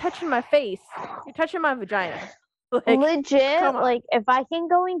 you're not touching my face. You're touching my vagina. Like, legit, like if I can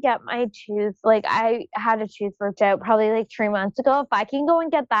go and get my tooth, like I had a tooth worked out probably like 3 months ago. If I can go and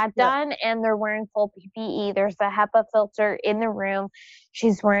get that done and they're wearing full PPE, there's a HEPA filter in the room.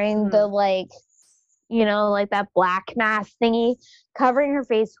 She's wearing the like, you know, like that black mask thingy, covering her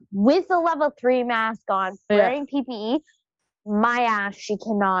face with a level 3 mask on, wearing PPE. My ass, she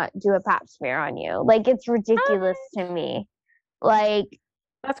cannot do a pap smear on you. Like, it's ridiculous to me. Like,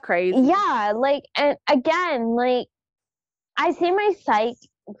 that's crazy. Yeah, like, and again, like, I see my psych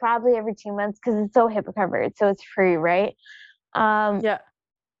probably every 2 months because it's so HIPAA covered, so it's free, right? Yeah.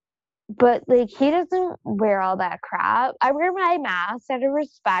 But like, he doesn't wear all that crap. I wear my mask out of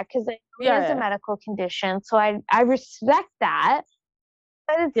respect because he has a medical condition, so I respect that.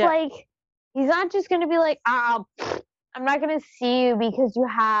 But it's like, he's not just gonna be like, I'm not gonna see you because you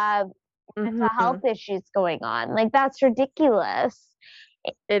have mental health issues going on. Like, that's ridiculous.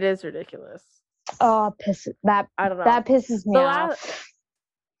 It is ridiculous. Oh, I don't know. That pisses me off.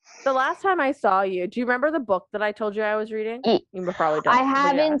 The last time I saw you, do you remember the book that I told you I was reading? You probably don't.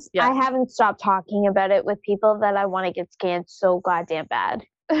 I haven't stopped talking about it with people that I want to get scanned so goddamn bad.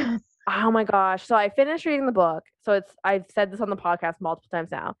 Oh my gosh. So I finished reading the book. So I've said this on the podcast multiple times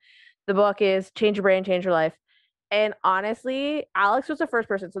now. The book is Change Your Brain, Change Your Life. And honestly, Alex was the first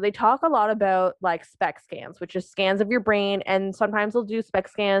person. So they talk a lot about like SPECT scans, which is scans of your brain. And sometimes they'll do SPECT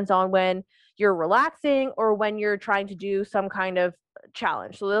scans on when you're relaxing or when you're trying to do some kind of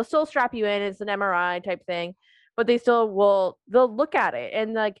challenge. So they'll still strap you in. It's an MRI type thing, but they'll look at it.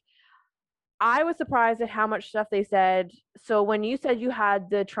 And like, I was surprised at how much stuff they said. So when you said you had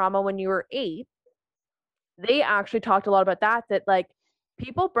the trauma when you were 8, they actually talked a lot about that like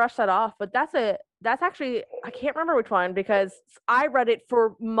people brush that off, but that's actually, I can't remember which one because I read it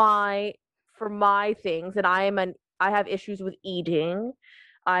for my things, and I have issues with eating.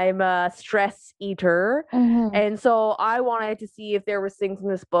 I'm a stress eater. And so I wanted to see if there was things in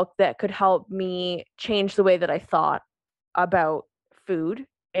this book that could help me change the way that I thought about food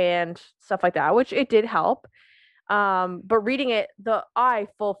and stuff like that, which it did help. But reading it, I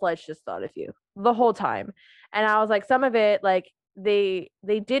full-fledged just thought of you the whole time. And I was like, some of it, like, they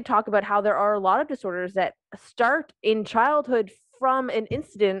did talk about how there are a lot of disorders that start in childhood from an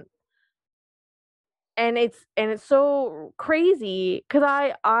incident, and it's so crazy because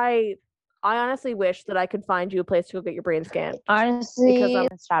I honestly wish that I could find you a place to go get your brain scanned. Honestly, because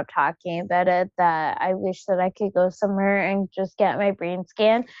I'm stop talking about it, that I wish that I could go somewhere and just get my brain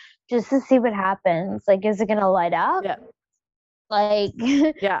scanned just to see what happens. Like, is it gonna light up? Yeah. Like,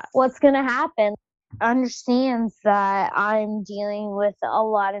 what's gonna happen? Understands that I'm dealing with a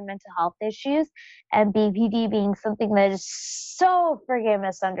lot of mental health issues, and BPD being something that is so friggin'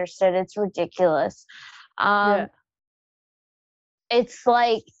 misunderstood. It's ridiculous. It's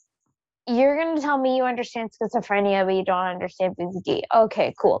like, you're going to tell me you understand schizophrenia, but you don't understand BPD.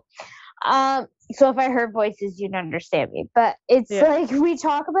 Okay, cool. So if I heard voices, you'd understand me. But it's like, we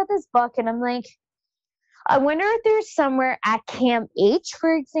talk about this book, and I'm like, I wonder if there's somewhere at Camp H,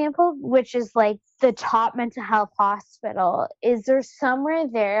 for example, which is like the top mental health hospital. Is there somewhere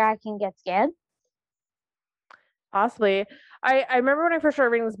there I can get scanned? Possibly. I remember when I first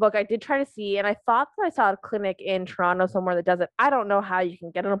started reading this book, I did try to see, and I thought that I saw a clinic in Toronto somewhere that does it. I don't know how you can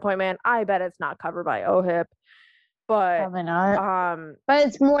get an appointment. I bet it's not covered by OHIP. But probably not. But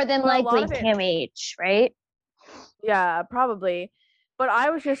it's more than likely Camp H, right? Yeah, probably. But I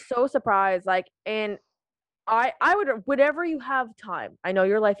was just so surprised, like, and I would, whenever you have time, I know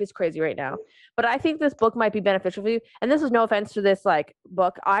your life is crazy right now, but I think this book might be beneficial for you. And this is no offense to this like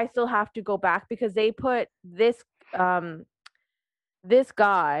book. I still have to go back because they put this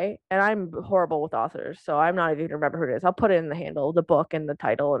guy, and I'm horrible with authors, so I'm not even gonna remember who it is. I'll put it in the handle, the book and the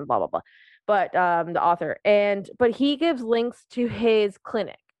title and blah blah blah. But the author, but he gives links to his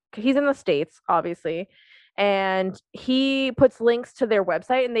clinic. He's in the States, obviously. And he puts links to their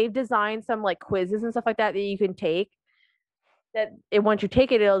website, and they've designed some like quizzes and stuff like that you can take, once you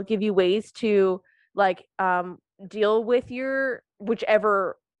take it, it'll give you ways to like deal with your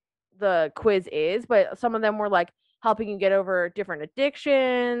whichever the quiz is, but some of them were like helping you get over different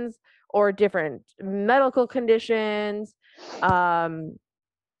addictions or different medical conditions,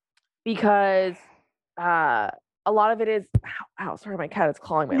 because a lot of it is sorry, my cat is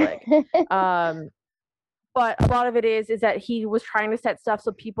clawing my leg. But a lot of it is that he was trying to set stuff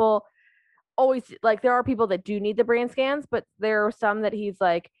so people always, like, there are people that do need the brain scans, but there are some that he's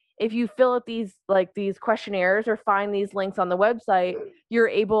like, if you fill out these questionnaires or find these links on the website, you're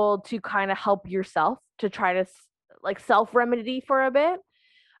able to kind of help yourself to try to like self remedy for a bit.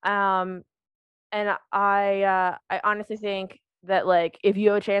 And I honestly think that, like, if you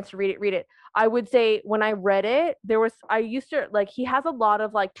have a chance to read it. I would say when I read it, I used to, like, he has a lot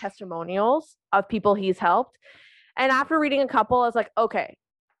of like testimonials of people he's helped. And after reading a couple, I was like, okay,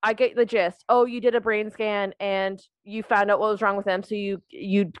 I get the gist. Oh, you did a brain scan and you found out what was wrong with them, so you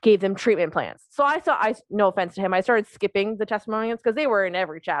gave them treatment plans. So no offense to him, I started skipping the testimonials because they were in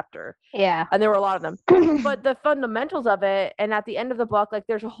every chapter. Yeah. And there were a lot of them. But the fundamentals of it, and at the end of the book, like,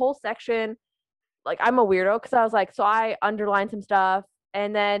 there's a whole section, like, I'm a weirdo because I was like, so I underlined some stuff,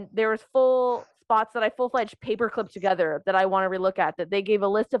 and then there was full spots that I full-fledged paper clipped together that I want to relook at, that they gave a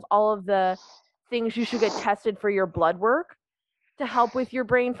list of all of the things you should get tested for your blood work to help with your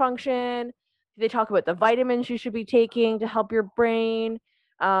brain function. They talk about the vitamins you should be taking to help your brain.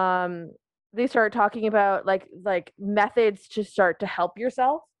 They start talking about like methods to start to help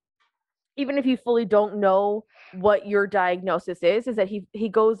yourself, even if you fully don't know what your diagnosis is that he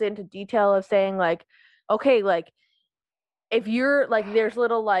goes into detail of saying, like, okay, like, if you're like, there's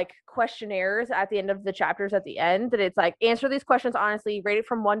little like questionnaires at the end of the chapters at the end that it's like, answer these questions honestly, rate it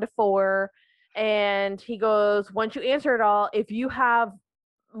from 1 to 4. And he goes, once you answer it all, if you have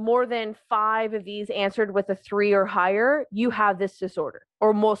more than 5 of these answered with a 3 or higher, you have this disorder,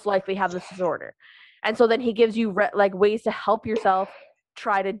 or most likely have this disorder. And so then he gives you like ways to help yourself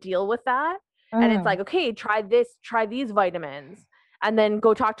try to deal with that. And it's like, okay, try these vitamins, and then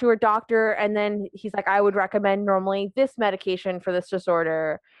go talk to her doctor. And then he's like, I would recommend normally this medication for this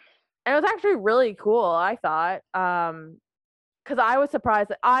disorder. And it was actually really cool, I thought. Because I was surprised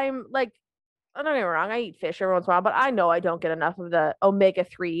that I'm like, don't get me wrong, I eat fish every once in a while, but I know I don't get enough of the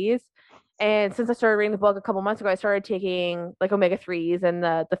omega-3s. And since I started reading the book a couple months ago, I started taking like omega-3s and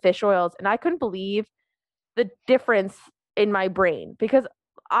the fish oils, and I couldn't believe the difference in my brain, because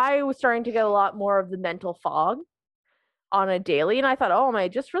I was starting to get a lot more of the mental fog on a daily, and I thought, oh, am I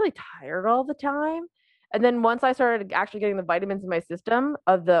just really tired all the time? And then once I started actually getting the vitamins in my system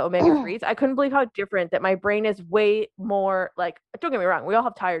of the omega-3s, I couldn't believe how different that my brain is. Way more, like, don't get me wrong, we all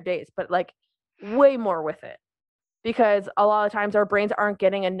have tired days, but like way more with it, because a lot of times our brains aren't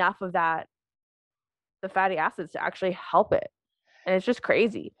getting enough of the fatty acids to actually help it. And it's just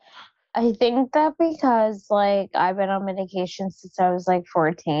crazy. I think that because, like, I've been on medication since I was like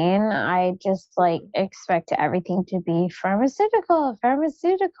 14, I just like expect everything to be pharmaceutical,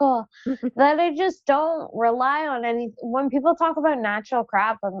 that I just don't rely on any. When people talk about natural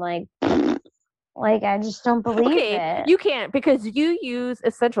crap, I'm like, I just don't believe it. You can't, because you use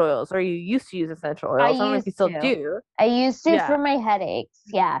essential oils, or you used to use essential oils. I don't know if you still do. I used to for my headaches.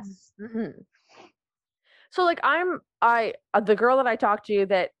 Yes. Mm-hmm. So like, the girl that I talked to,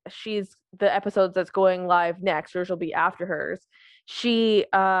 that she's the episodes that's going live next, or she'll be after hers. We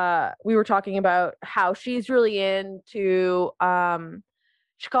were talking about how she's really into,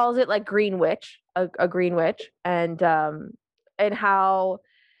 she calls it like green witch, a green witch, and how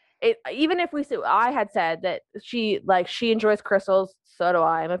it, even if I had said that she enjoys crystals, so do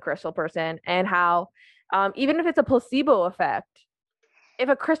I. I'm a crystal person. And how, even if it's a placebo effect, if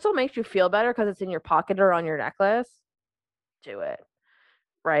a crystal makes you feel better because it's in your pocket or on your necklace, do it.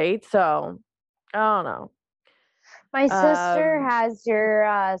 Right? So, I don't know. My sister has your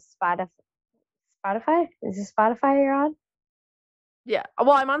Spotify? Is it Spotify you're on? Yeah.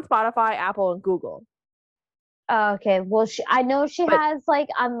 Well, I'm on Spotify, Apple, and Google. Oh, okay. Well, I know she has like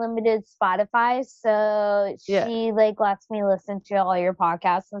unlimited Spotify, so she like lets me listen to all your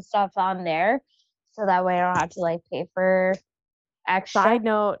podcasts and stuff on there, so that way I don't have to like pay for extra. Side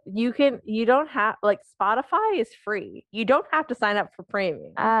note, you don't have, like, Spotify is free. You don't have to sign up for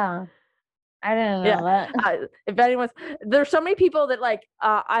premium. Oh, I didn't know that. If anyone's, there's so many people that like,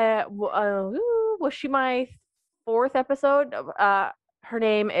 was she my 4th episode? Her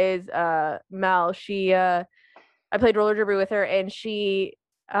name is Mel. She I played roller derby with her, and she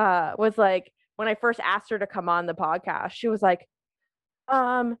was like, when I first asked her to come on the podcast, she was like,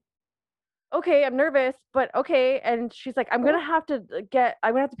 okay, I'm nervous, but okay. And she's like, I'm gonna have to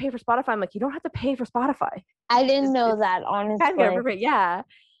pay for Spotify. I'm like, you don't have to pay for Spotify. I didn't know that, honestly. Yeah.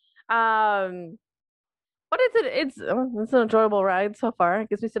 What is it? It's an enjoyable ride so far. It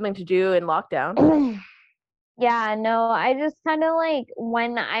gives me something to do in lockdown. Yeah, no, I just kind of like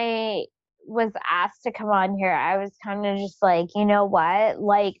when I was asked to come on here, I was kind of just like, you know what?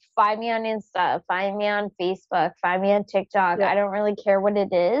 Like, find me on Insta, find me on Facebook, find me on TikTok. Yeah. I don't really care what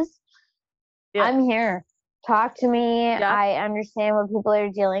it is. Yeah. I'm here. Talk to me. Yeah. I understand what people are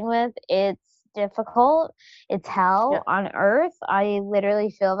dealing with. It's difficult. It's Yeah. hell on earth. I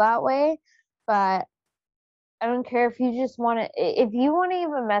literally feel that way. But I don't care if you just want to, if you want to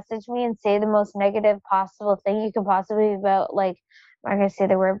even message me and say the most negative possible thing you could possibly about, like, I'm not going to say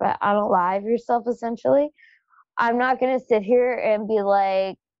the word, but unalive yourself essentially. I'm not going to sit here and be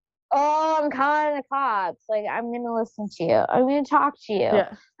like, oh, I'm calling the cops. Like, I'm going to listen to you. I'm going to talk to you.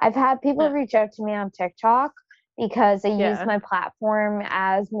 Yeah. I've had people Yeah. reach out to me on TikTok because they use Yeah. my platform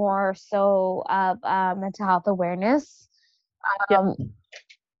as more so of mental health awareness. Yeah. Um,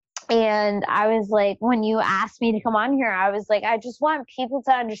 and I was like, when you asked me to come on here, I was like, I just want people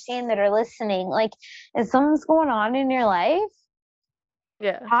to understand that are listening. Like, if something's going on in your life,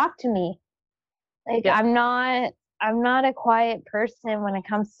 Yeah. talk to me. Like, Yeah. I'm not a quiet person when it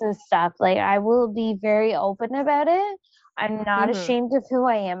comes to stuff. Like, I will be very open about it. I'm not Mm-hmm. ashamed of who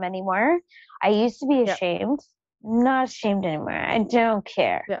I am anymore. I used to be Yeah. ashamed. I'm not ashamed anymore. I don't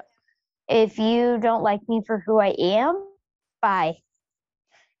care. Yeah. If you don't like me for who I am, bye.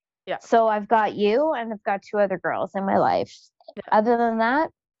 Yeah. So I've got you and I've got two other girls in my life. Yeah. Other than that,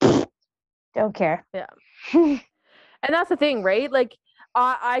 don't care. Yeah. And that's the thing, right? Like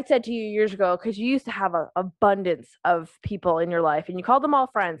I said to you years ago, because you used to have an abundance of people in your life and you called them all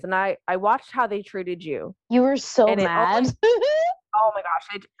friends. And I watched how they treated you. You were so And it mad. always, oh my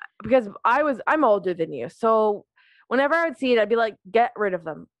gosh, because I'm older than you. So whenever I would see it, I'd be like, get rid of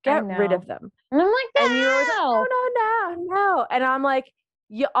them. I Get rid of know. them. And I'm like, And you're always like, no, no. no, no, no. And I'm like,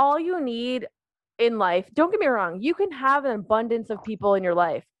 all you need in life, don't get me wrong, you can have an abundance of people in your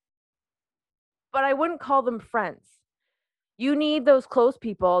life, but I wouldn't call them friends. You need those close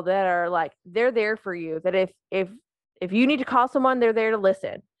people that are like, they're there for you. That if you need to call someone, they're there to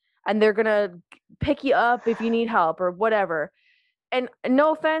listen. And they're gonna pick you up if you need help or whatever. And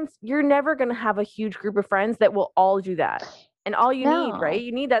no offense, you're never gonna have a huge group of friends that will all do that. And all you need, No. right?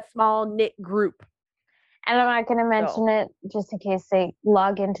 You need that small knit group. And I'm not going to mention it just in case they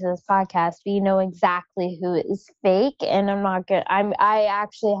log into this podcast, but you know exactly who is fake. And I'm not going to, I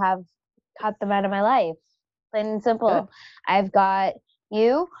actually have cut them out of my life. Plain and simple. Good. I've got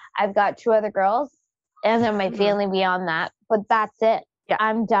you, I've got two other girls, and then my family beyond that. But that's it. Yeah.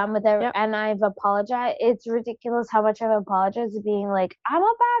 I'm done with it. Yep. And I've apologized. It's ridiculous how much I've apologized to being like, I'm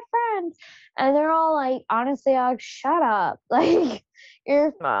a bad friend. And they're all like, honestly, Alex, shut up. Like,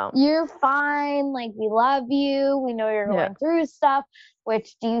 you're fine. Like, we love you. We know you're going through stuff.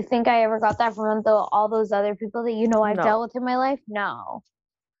 Which, do you think I ever got that from all those other people that I've dealt with in my life? No.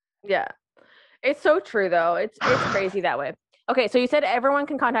 Yeah. It's so true though. It's crazy that way. Okay, so you said everyone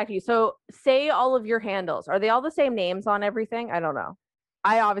can contact you. So say all of your handles. Are they all the same names on everything? I don't know.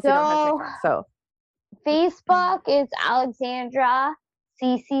 I obviously don't have TikTok, so Facebook is Alexandra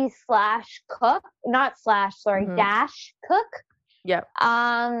CC /cook, not slash, sorry, dash cook. Yep.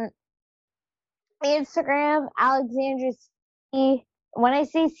 Instagram, Alexandra C. When I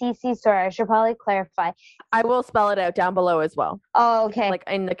say CC, sorry, I should probably clarify. I will spell it out down below as well. Oh, okay. Like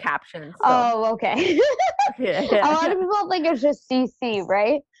in the captions. So. Oh, okay. Yeah. A lot of people think it's just CC,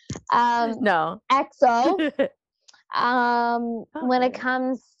 right? No. XO. When it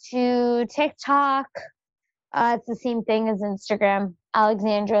comes to TikTok, it's the same thing as Instagram.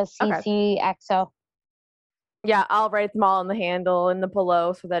 Alexandra CC XO. Yeah, I'll write them all on the handle and the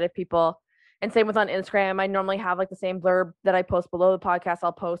below so that if people, and same with on Instagram, I normally have like the same blurb that I post below the podcast,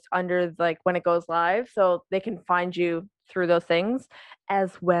 I'll post under like when it goes live so they can find you through those things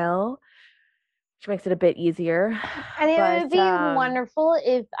as well, which makes it a bit easier. And it would be wonderful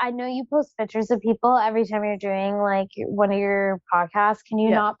if, I know you post pictures of people every time you're doing like one of your podcasts. Can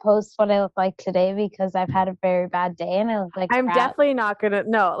you not post what I look like today, because I've had a very bad day and I look like I'm crap. definitely not gonna,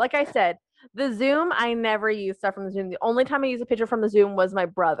 no, like I said, the Zoom, I never use stuff from the Zoom. The only time I use a picture from the Zoom was my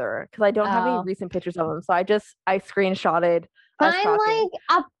brother, because I don't have any recent pictures of him. So I screenshotted us talking.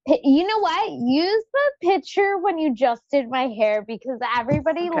 You know what? Use the picture when you just did my hair, because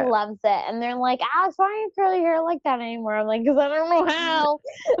everybody loves it. And they're like, Alex, why don't you curly hair like that anymore? I'm like, because I don't know how.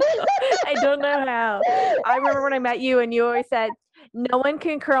 I don't know how. I remember when I met you and you always said, no one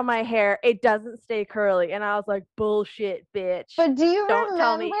can curl my hair. It doesn't stay curly. And I was like, bullshit, bitch. But do you remember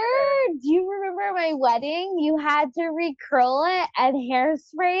my wedding? You had to recurl it and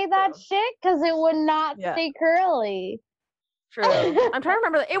hairspray that shit because it would not stay curly. True. I'm trying to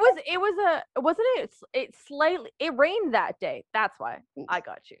remember. It rained that day. That's why I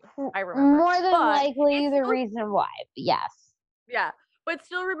got you. I remember. More than likely it's the still- reason why. Yes. Yeah. But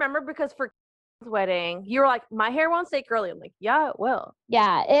still remember, because for wedding, you were like, my hair won't stay curly. I'm like, yeah, it will.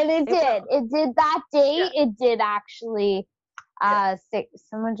 Yeah, and it did. will. It did that day. Yeah. It did actually.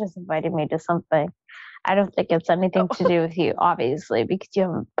 Someone just invited me to something. I don't think it's anything to do with you, obviously, because you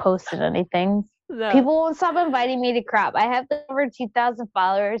haven't posted anything. No. People won't stop inviting me to crap. I have over 2,000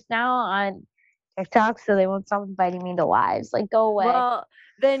 followers now on TikTok, so they won't stop inviting me to lives. Like, go away. Well,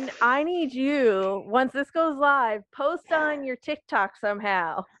 then I need you, once this goes live, post on your TikTok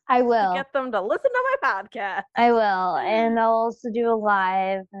somehow. I will. To get them to listen to my podcast. I will. And I'll also do a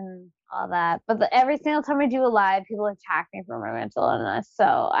live and all that. But every single time I do a live, people attack me for my mental illness.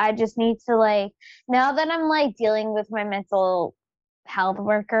 So I just need to, like, now that I'm like dealing with my mental health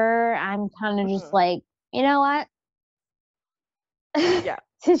worker, I'm kind of just like, you know what? Yeah.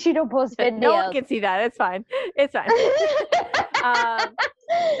 Since you don't post videos. No one can see that. It's fine. It's fine.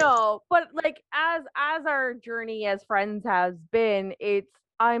 No, but like as our journey as friends has been,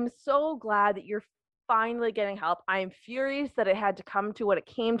 I'm so glad that you're finally getting help. I'm furious that it had to come to what it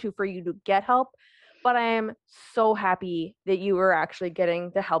came to for you to get help, but I am so happy that you were actually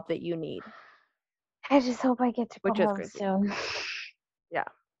getting the help that you need. I just hope I get to go home soon. Yeah,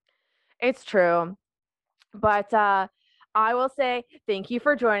 it's true. But I will say thank you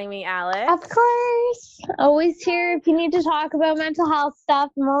for joining me, Alex. Of course. Always here if you need to talk about mental health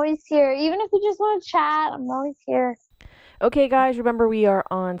stuff. I'm always here. Even if you just want to chat, I'm always here. Okay, guys, remember we are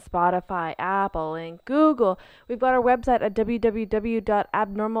on Spotify, Apple, and Google. We've got our website at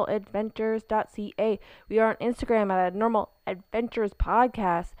www.abnormaladventures.ca. We are on Instagram at Abnormal Adventures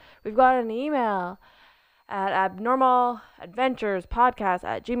Podcast. We've got an email at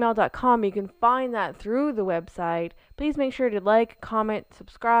abnormaladventurespodcast@gmail.com. You can find that through the website. Please make sure to like, comment,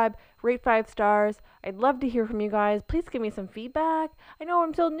 subscribe, rate 5 stars. I'd love to hear from you guys. Please give me some feedback. I know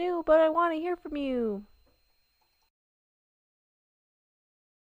I'm still new, but I want to hear from you.